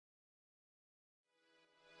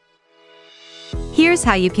Here's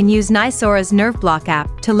how you can use NYSORA's Nerve Block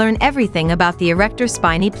app to learn everything about the Erector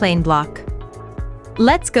Spinae plane block.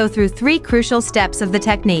 Let's go through 3 crucial steps of the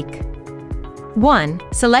technique. 1.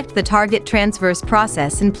 Select the target transverse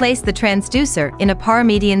process and place the transducer in a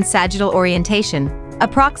paramedian sagittal orientation,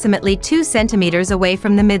 approximately 2 cm away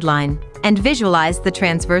from the midline, and visualize the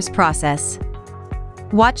transverse process.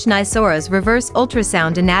 Watch NYSORA's reverse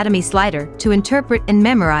ultrasound anatomy slider to interpret and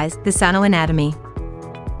memorize the sanoanatomy.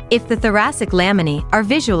 If the thoracic laminae are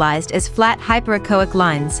visualized as flat hyperechoic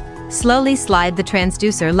lines, slowly slide the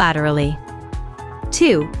transducer laterally.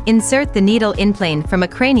 2. Insert the needle in plane from a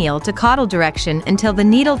cranial to caudal direction until the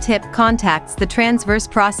needle tip contacts the transverse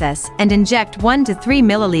process and inject 1 to 3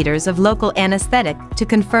 milliliters of local anesthetic to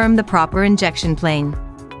confirm the proper injection plane.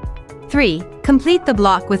 3. Complete the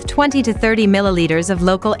block with 20 to 30 milliliters of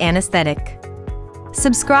local anesthetic.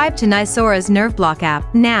 Subscribe to NYSORA's Nerve Block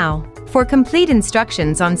app now for complete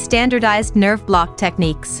instructions on standardized nerve block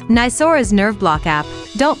techniques. NYSORA's Nerve Block app.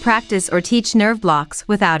 Don't practice or teach nerve blocks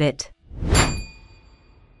without it.